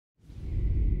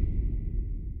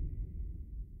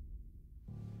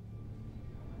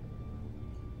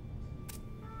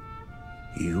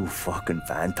You fucking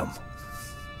phantom.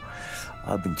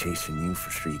 I've been chasing you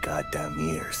for 3 goddamn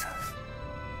years.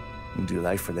 You do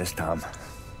life for this, Tom.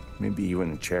 Maybe you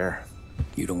in a chair.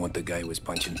 You don't want the guy who was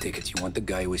punching tickets. You want the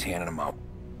guy who was handing them out.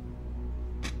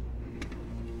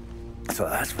 So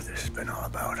that's what this has been all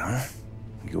about, huh?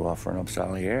 You offering up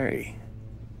Salieri.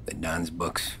 The Don's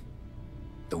books.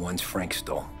 The ones Frank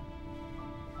stole.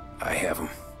 I have them.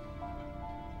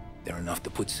 They're enough to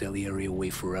put Salieri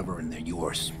away forever, and they're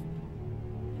yours.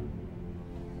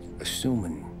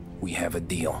 Assuming we have a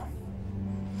deal.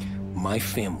 My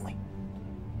family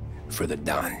for the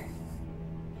Don.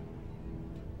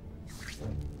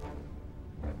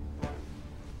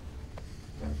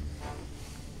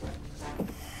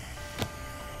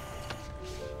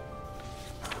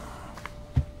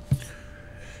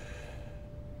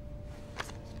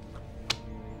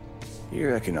 You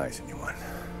recognize anyone?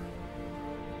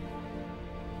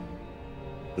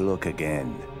 Look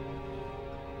again.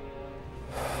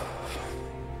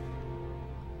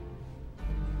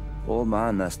 Old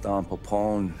man that's Don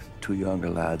Popone, 2 younger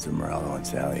lads of Morello and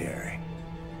Salieri.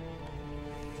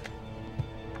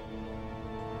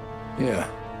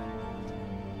 Yeah.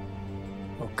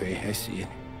 Okay, I see it.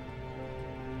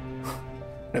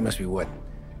 That must be what,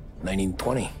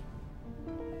 1920?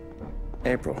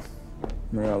 April.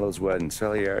 Morello's wedding.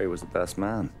 Salieri was the best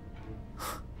man.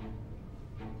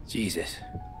 Jesus,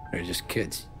 they're just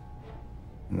kids.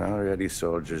 And already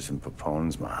soldiers in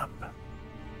Popone's mob.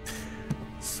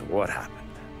 So what happened?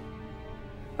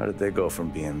 How did they go from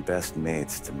being best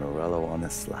mates to Morello on a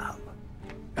slab?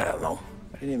 I don't know.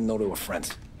 I didn't even know they were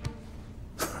friends.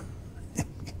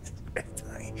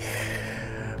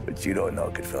 But you don't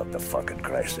know could fill up the fucking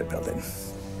Chrysler building.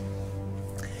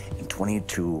 In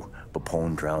 22,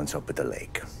 Popone drowns up at the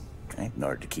lake. Right? In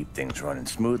order to keep things running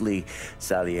smoothly,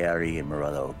 Salieri and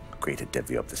Morello agreed to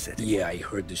divvy up the city. Yeah, I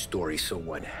heard the story, so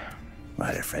what?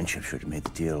 Well, their friendship should have made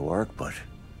the deal work, but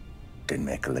didn't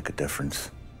make a lick of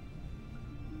difference.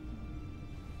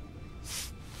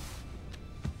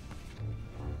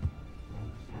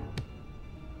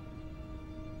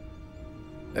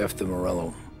 After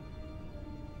Morello,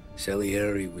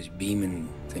 Salieri was beaming,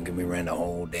 thinking we ran the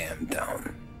whole damn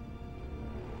town.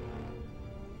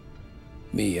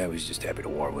 Me, I was just happy the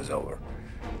war was over.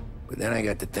 But then I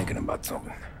got to thinking about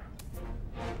something.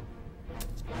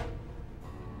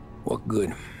 What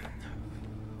good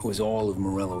was all of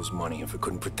Morello's money if it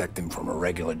couldn't protect him from a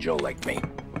regular Joe like me?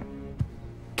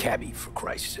 Cabbie, for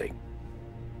Christ's sake.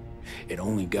 It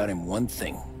only got him one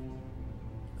thing.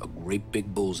 A great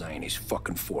big bullseye in his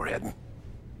fucking forehead.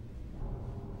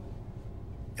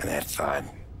 And that thought,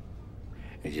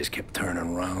 it just kept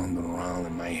turning round and round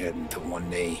in my head until one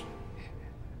day,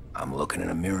 I'm looking in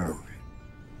a mirror.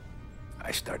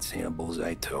 I start seeing a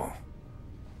bullseye too.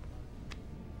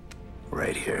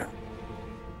 Right here.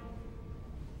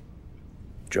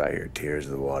 Dry your tears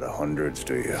of the water hundreds,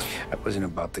 do you? I wasn't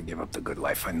about to give up the good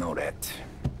life, I know that.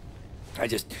 I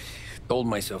just told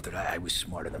myself that I was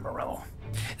smarter than Morello.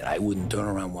 That I wouldn't turn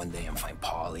around one day and find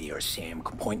Paulie or Sam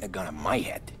pointing a gun at my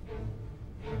head.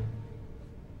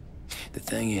 The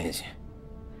thing is,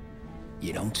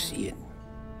 you don't see it.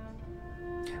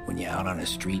 When you're out on the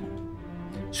street,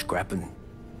 scrapping,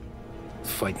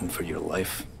 fighting for your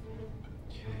life,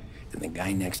 then the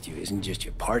guy next to you isn't just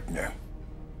your partner,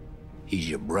 he's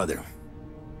your brother.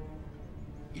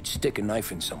 You'd stick a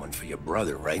knife in someone for your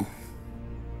brother, right?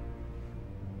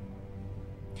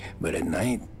 But at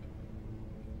night,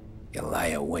 you lie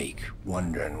awake,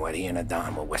 wondering what he and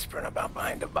Don were whispering about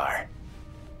behind the bar.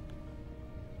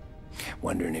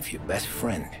 Wondering if your best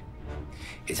friend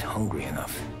is hungry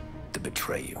enough to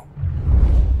betray you.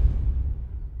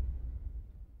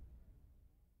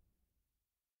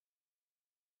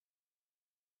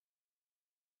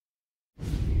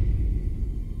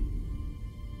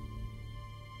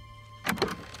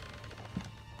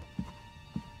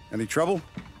 Any trouble?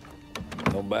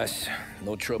 No, boss.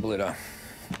 No trouble at all.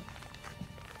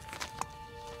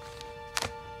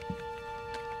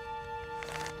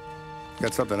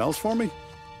 Got something else for me?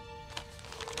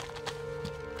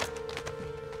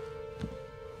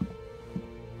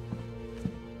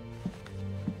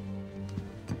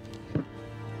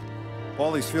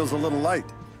 Paulie's feels a little light.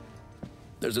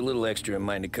 There's a little extra in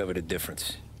mine to cover the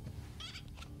difference.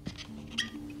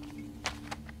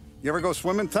 You ever go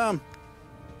swimming, Tom?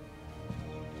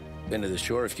 Been to the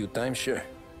shore a few times, sure.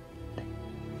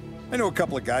 I knew a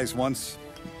couple of guys once.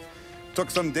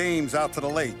 Took some dames out to the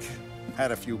lake.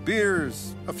 Had a few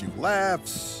beers, a few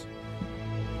laughs.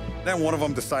 Then one of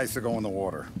them decides to go in the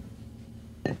water.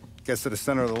 Gets to the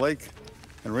center of the lake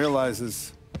and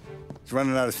realizes he's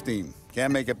running out of steam.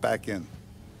 Can't make it back in.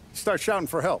 He starts shouting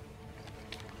for help.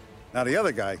 Now the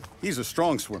other guy, he's a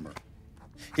strong swimmer.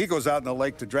 He goes out in the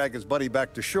lake to drag his buddy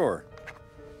back to shore.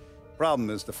 Problem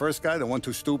is, the first guy, the one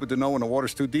too stupid to know when the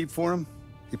water's too deep for him,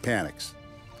 he panics.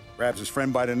 Grabs his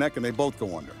friend by the neck and they both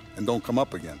go under and don't come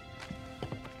up again.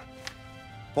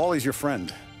 Paulie's your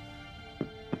friend.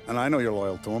 And I know you're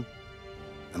loyal to him.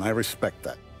 And I respect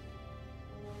that.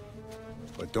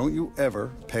 But don't you ever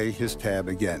pay his tab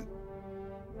again.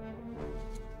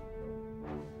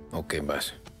 Okay,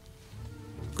 boss.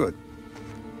 Good.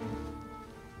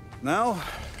 Now,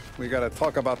 we gotta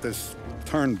talk about this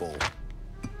Turnbull.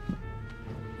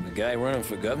 The guy running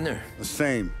for governor? The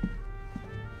same.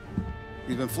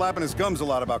 He's been flapping his gums a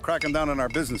lot about cracking down on our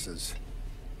businesses.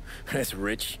 That's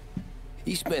rich.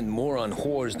 He spent more on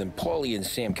whores than Paulie and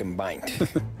Sam combined.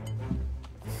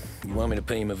 You want me to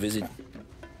pay him a visit?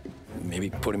 Maybe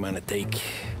put him on a take?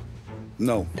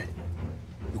 No.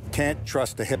 You can't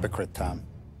trust a hypocrite, Tom.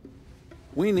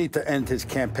 We need to end his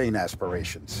campaign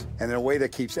aspirations, and in a way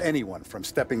that keeps anyone from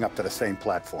stepping up to the same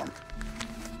platform.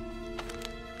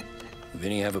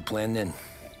 Vinny have a plan then?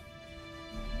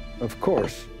 Of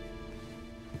course.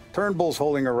 Turnbull's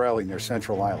holding a rally near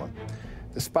Central Island.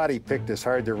 The spot he picked is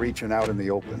hard to reach and out in the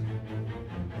open.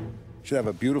 Should have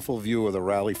a beautiful view of the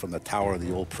rally from the tower of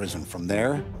the old prison. From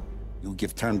there, you'll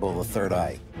give Turnbull the third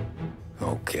eye.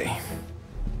 Okay.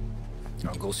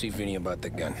 I'll go see Vinny about the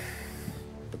gun.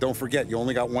 But don't forget, you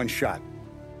only got one shot.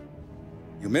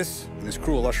 You miss, and his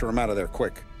crew will usher him out of there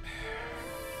quick.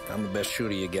 I'm the best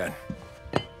shooter you got.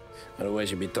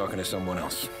 Otherwise, you'll be talking to someone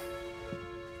else.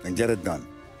 Then get it done.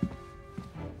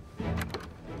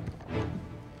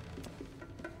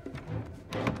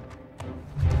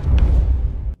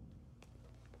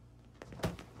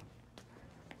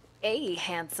 Hey,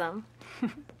 handsome.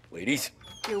 Ladies?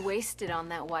 You're wasted on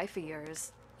that wife of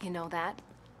yours. You know that?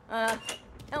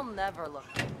 He'll never look.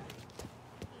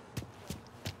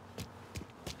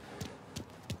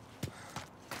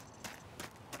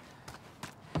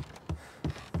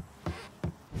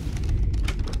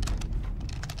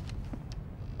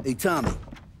 Hey, Tommy.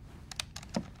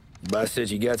 Boss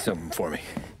says you got something for me.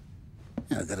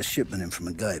 Yeah, I got a shipment in from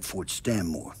a guy at Fort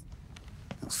Stanmore.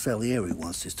 Now, Salieri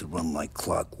wants this to run like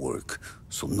clockwork,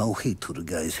 so no heat till the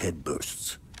guy's head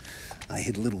bursts. I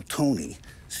hit little Tony,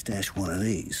 stash one of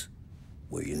these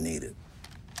where you need it.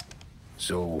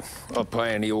 So, up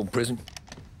high in the old prison?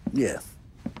 Yeah.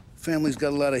 Family's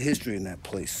got a lot of history in that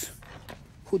place.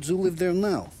 Hoods who live there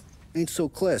now ain't so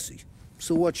classy.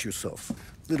 So watch yourself.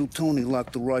 Little Tony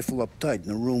locked the rifle up tight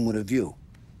in a room with a view.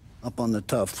 Up on the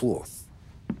top floor.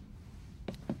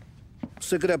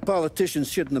 Sick of that politician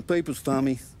shit in the papers,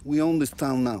 Tommy. We own this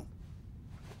town now.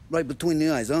 Right between the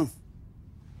eyes, huh?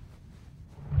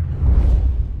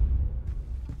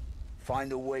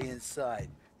 Find a way inside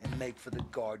and make for the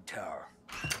guard tower.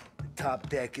 The top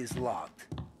deck is locked.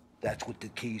 That's what the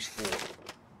key's for.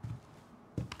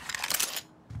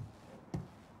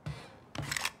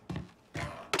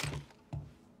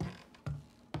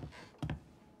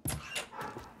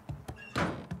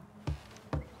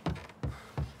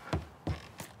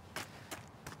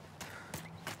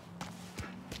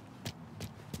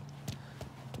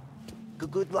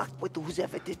 Good luck with who's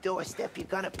ever the doorstep you're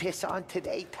gonna piss on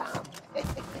today, Tom.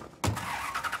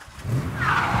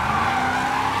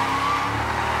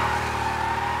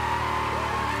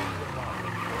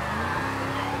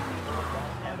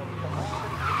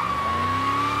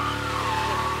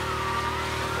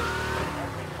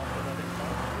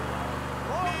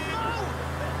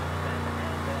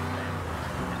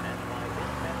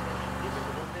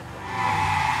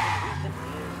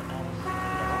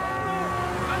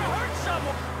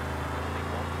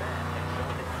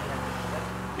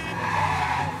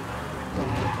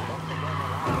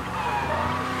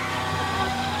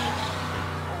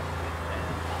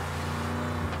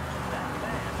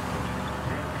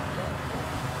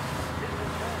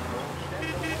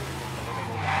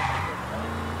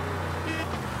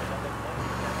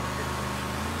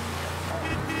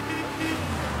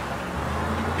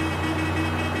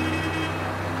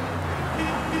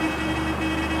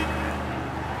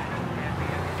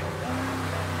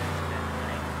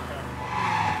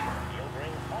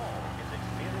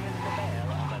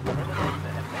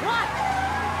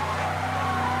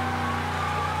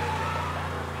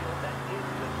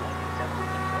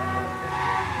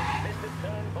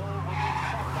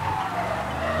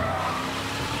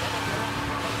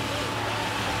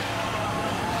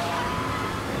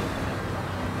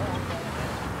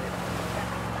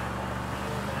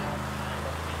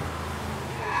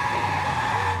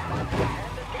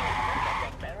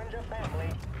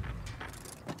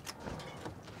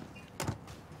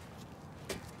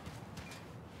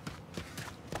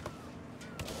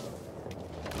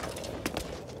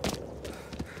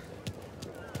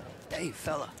 Hey,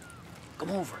 fella. Come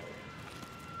over.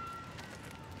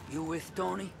 You with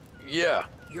Tony? Yeah.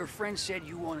 Your friend said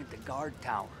you wanted the guard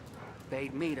tower.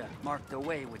 Paid me to mark the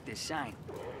way with this sign.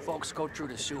 Folks go through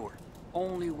the sewer.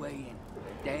 Only way in.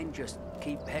 Then just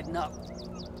keep heading up.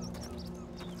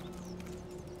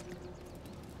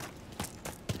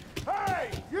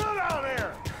 Hey! You down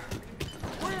there!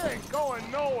 We ain't going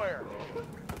nowhere!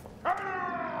 Turn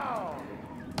around!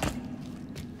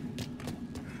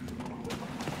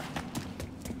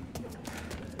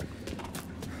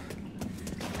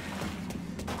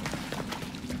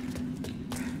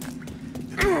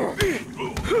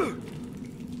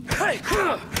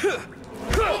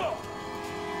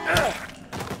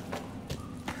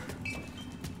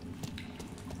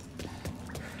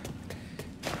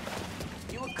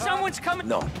 Someone's coming!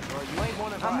 No. You ain't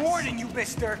one of us. I'm warning you,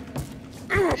 mister!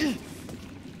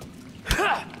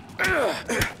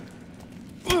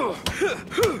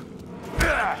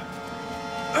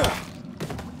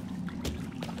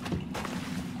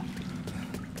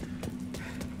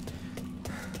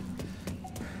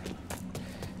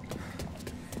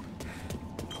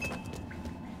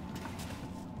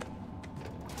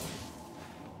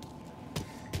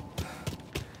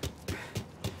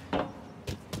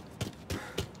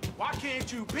 Why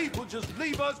can't you people just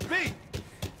leave us be?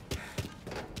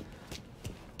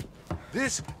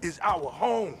 This is our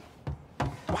home.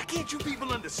 Why can't you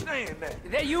people understand that?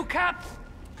 That you, cop?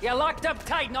 You're locked up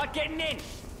tight, not getting in.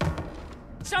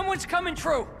 Someone's coming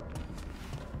through.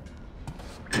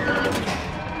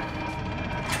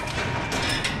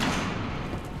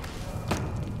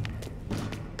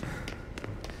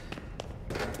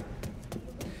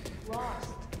 Lost.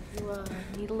 You,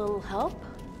 need a little help?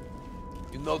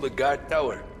 You know the guard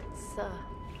tower? It's,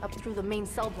 up through the main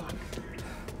cell block.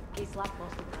 Gate's locked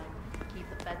most of the time. Keep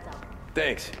the feds out.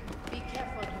 Thanks. Be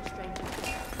careful, you stranger.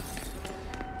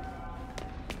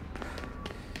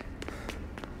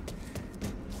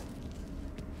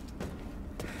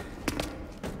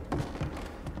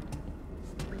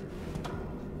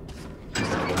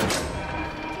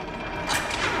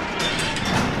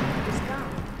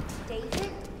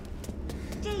 David?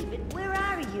 David, where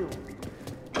are you?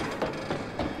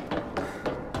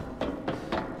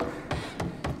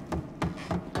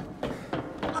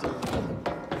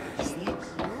 Is that you?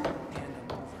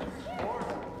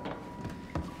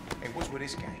 Hey, what's with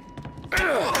this gang?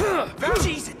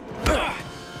 Jesus!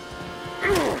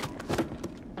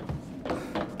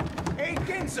 Hey,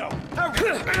 Genzo!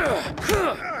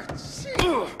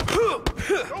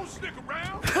 Don't stick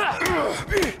around!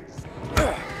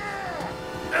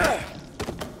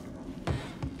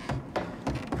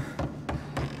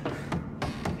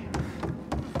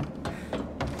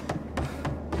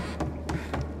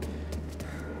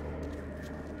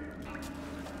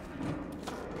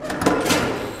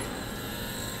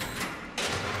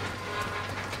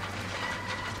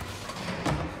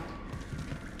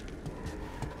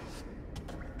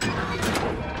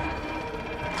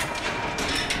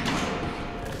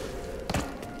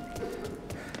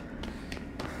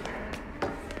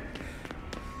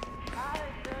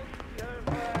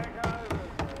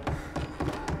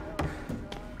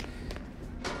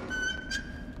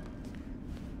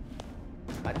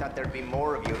 I thought there'd be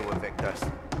more of you to evict us.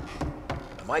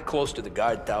 Am I close to the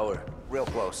guard tower? Real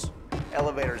close.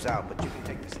 Elevator's out, but you can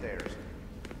take the stairs.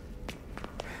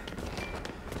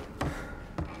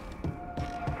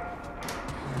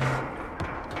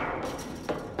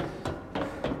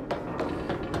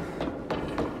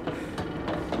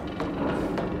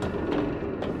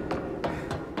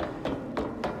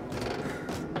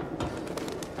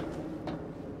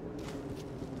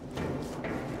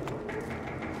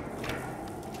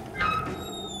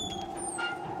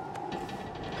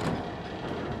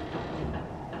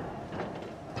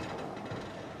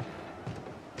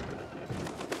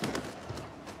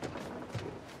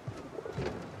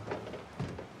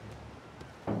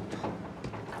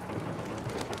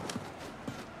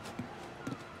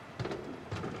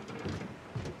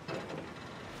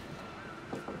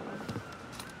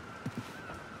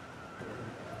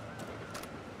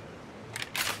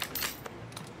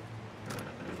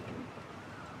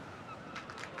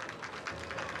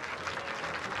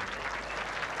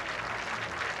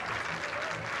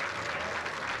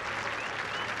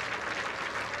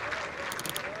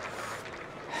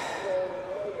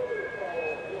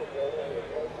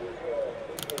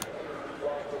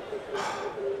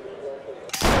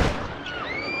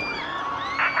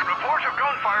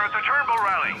 Gunfire at the Turnbull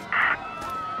rally.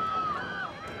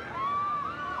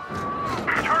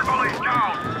 Turnbull is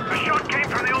down. The shot came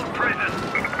from the old prison.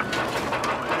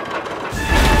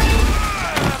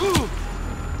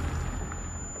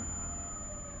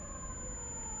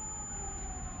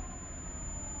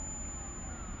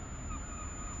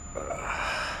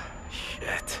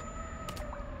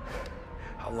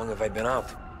 How long have I been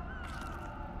out?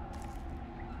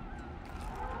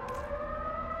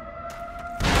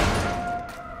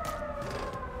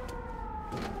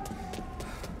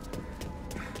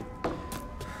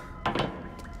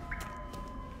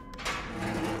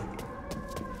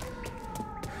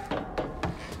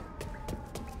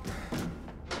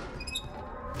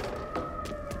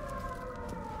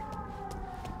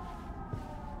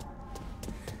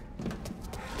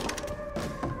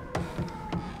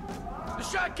 The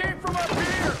shot came from up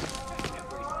here!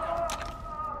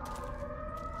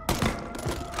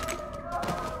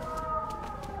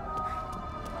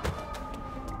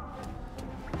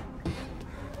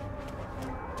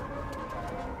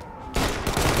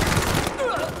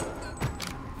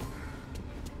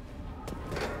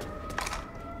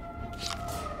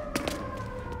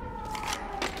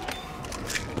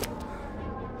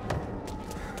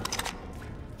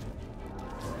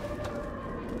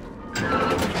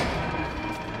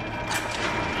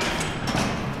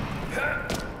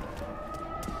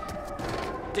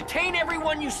 Detain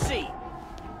everyone you see!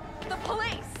 The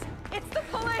police! It's the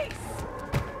police!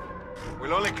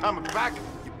 We'll only come back,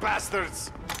 you bastards!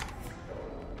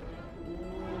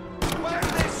 Why are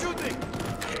they shooting?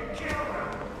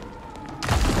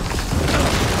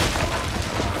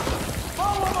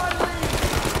 Follow my lead!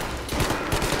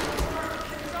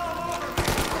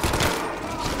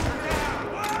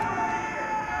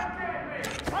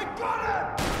 I got it!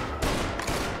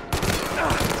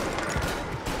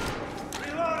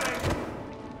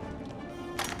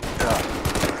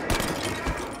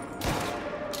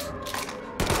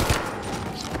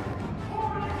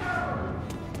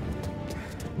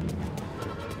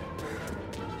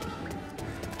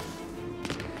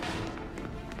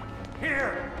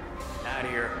 Here! Not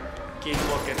here. Keep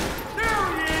looking. There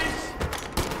he is!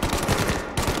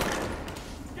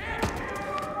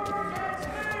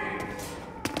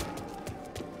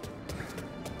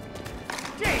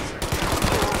 Jesus!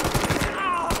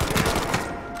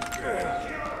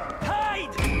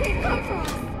 Hide! They come for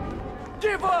us!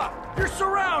 Give up! You're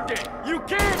surrounded! You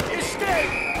can't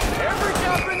escape! Every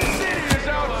cop in the city is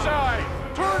outside!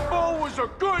 Turnbull was a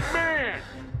good man!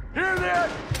 Hear that?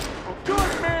 A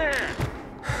good man!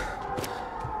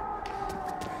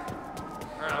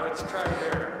 Alright, let's try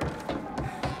there.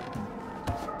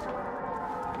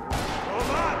 Hold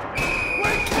on!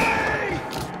 Wait, wait!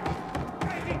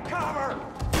 Taking cover!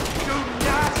 Do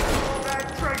not pull that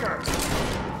trigger!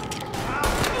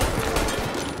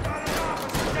 Got an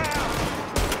officer down!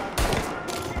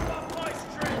 Keep up my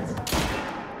streets!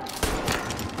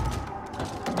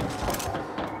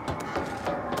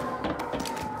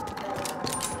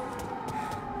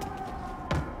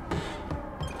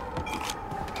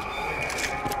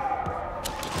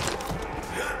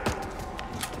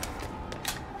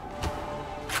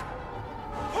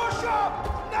 Push up!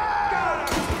 Now! Got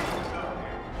him!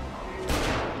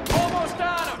 Almost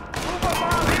on him! Move up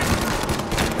on him!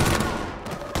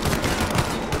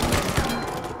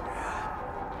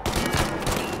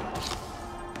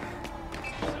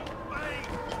 Somebody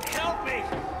help me!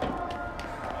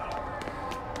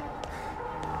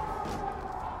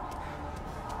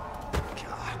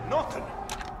 God, nothing!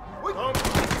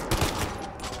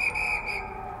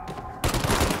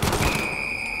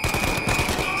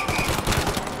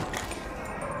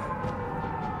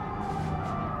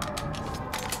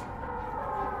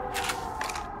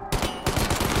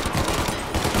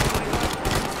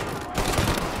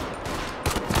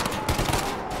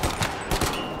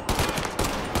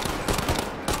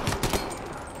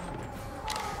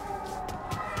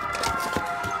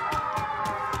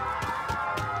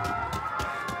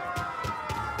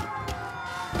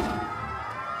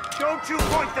 Don't you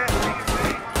point that thing at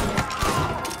me!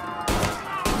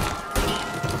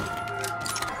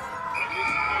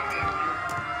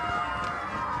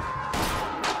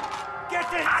 Get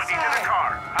this Into the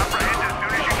car. Apprehend as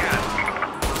soon as you can.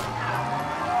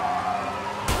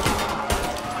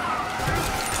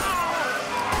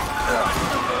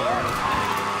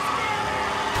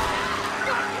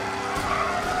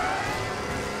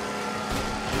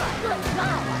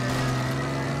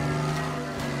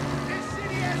 This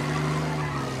city has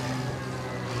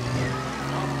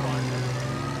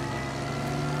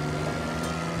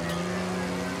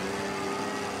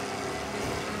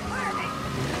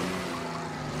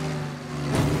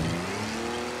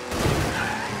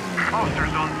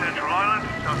Officers on Central Island.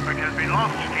 Suspect has been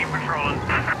lost. Keep patrolling.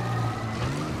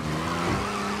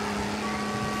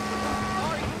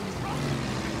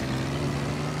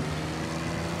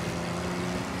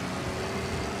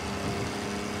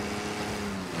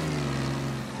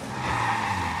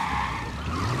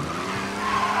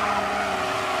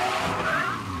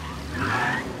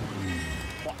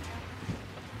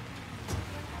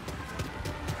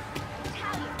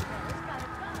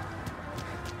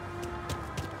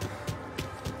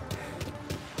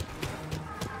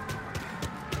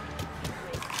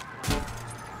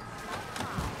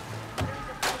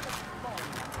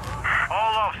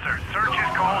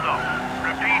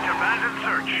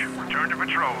 Return to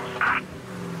patrols.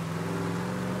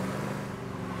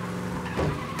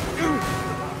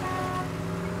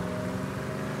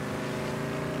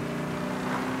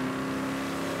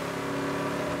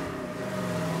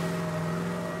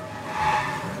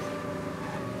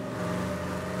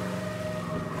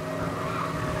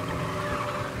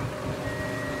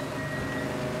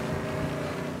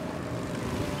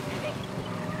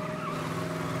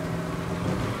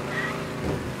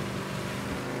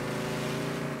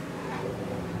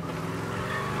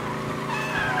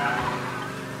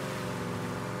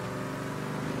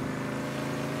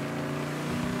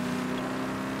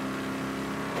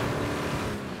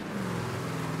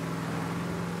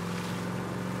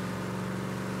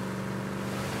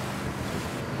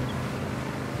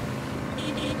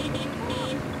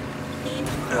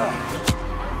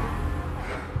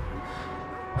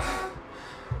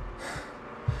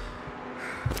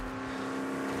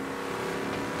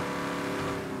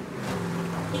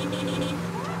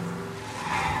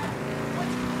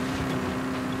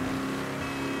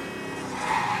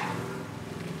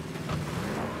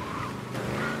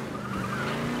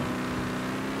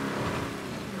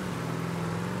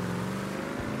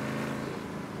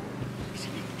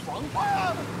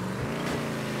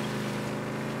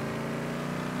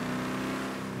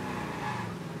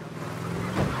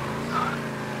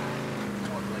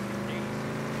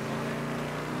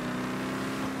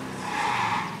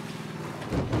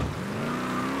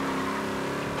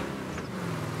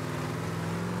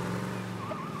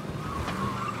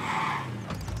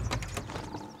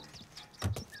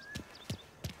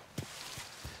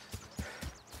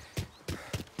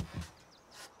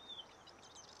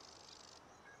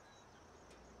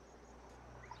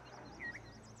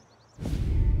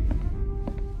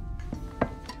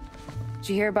 Did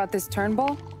you hear about this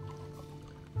Turnbull?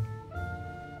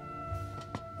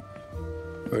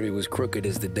 Heard he was crooked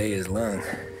as the day is long.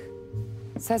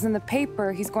 It says in the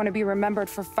paper he's going to be remembered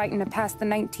for fighting to pass the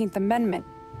 19th Amendment.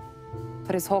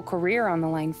 Put his whole career on the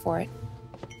line for it.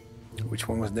 Which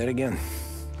one was that again?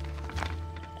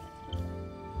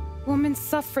 Women's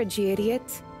suffrage, you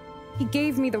idiot. He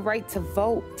gave me the right to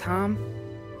vote, Tom.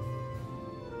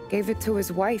 Gave it to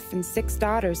his wife and 6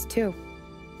 daughters, too.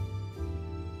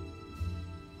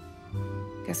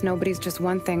 Guess nobody's just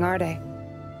one thing, are they?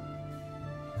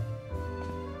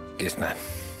 Guess not.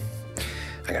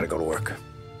 I gotta go to work.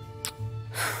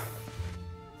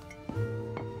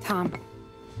 Tom,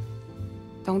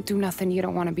 don't do nothing you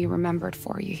don't want to be remembered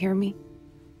for, you hear me?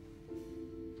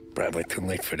 Probably too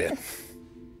late for that.